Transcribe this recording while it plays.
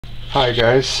Hi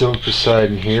guys, Silver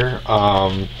Poseidon here.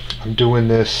 I'm doing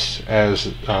this as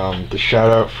the shout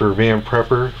out for Van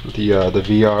Prepper, the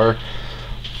VR,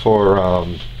 for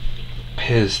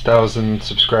his 1,000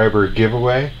 subscriber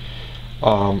giveaway.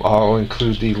 I'll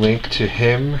include the link to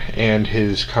him and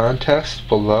his contest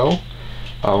below.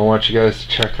 I want you guys to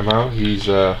check him out. He's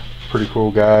a pretty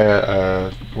cool guy.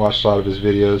 I watched a lot of his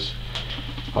videos.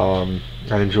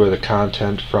 I enjoy the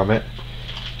content from it,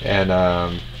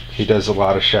 and he does a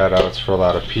lot of shout outs for a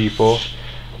lot of people.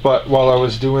 But while I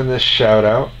was doing this shout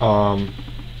out,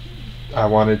 I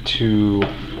wanted to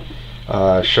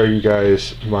show you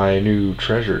guys my new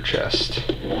treasure chest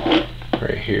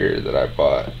right here that I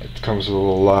bought. It comes with a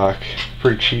little lock,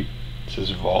 pretty cheap. It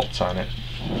says vaults on it.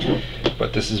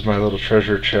 But this is my little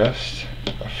treasure chest,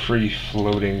 a free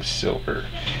floating silver.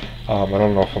 I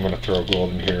don't know if I'm going to throw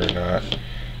gold in here or not,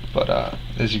 but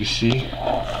as you can see,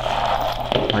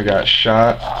 I got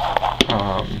shot,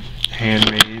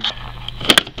 handmade,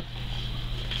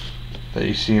 that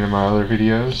you've seen in my other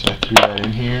videos. I threw that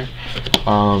in here.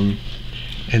 And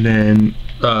then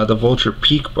the Vulture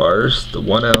Peak bars, the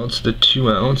 1 ounce, the 2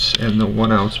 ounce, and the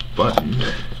 1 ounce button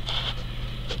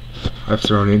I've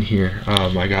thrown in here.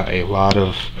 I got a lot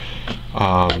of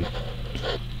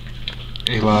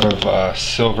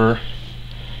silver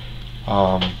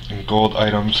and gold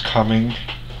items coming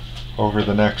over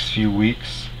the next few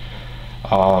weeks.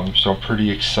 So I'm pretty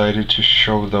excited to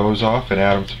show those off and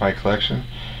add them to my collection.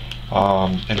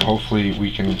 And hopefully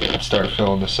we can start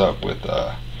filling this up with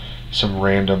some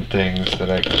random things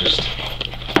that I can just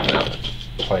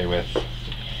play with.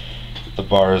 The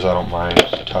bars I don't mind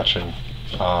touching.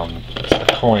 It's the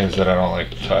coins that I don't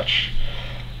like to touch.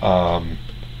 But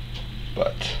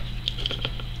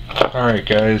alright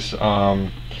guys,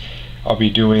 I'll be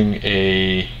doing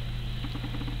a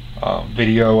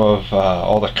video of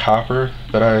all the copper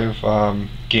that I've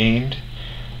gained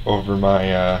over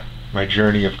my my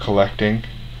journey of collecting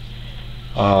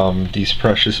these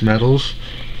precious metals.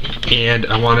 And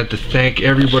I wanted to thank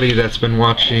everybody that's been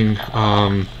watching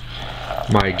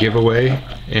my giveaway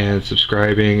and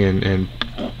subscribing, and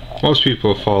most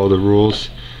people follow the rules.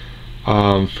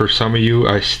 For some of you,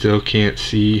 I still can't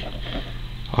see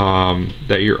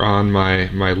that you're on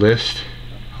my list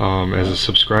as a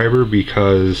subscriber,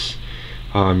 because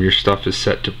your stuff is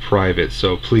set to private.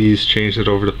 So please change it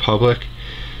over to public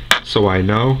so I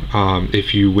know.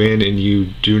 If you win and you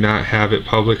do not have it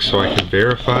public so I can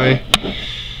verify,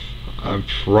 I'm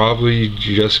probably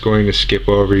just going to skip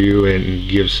over you and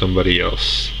give somebody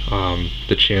else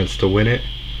the chance to win it.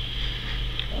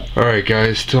 Alright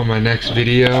guys, till my next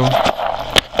video,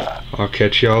 I'll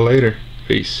catch y'all later.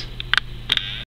 Peace.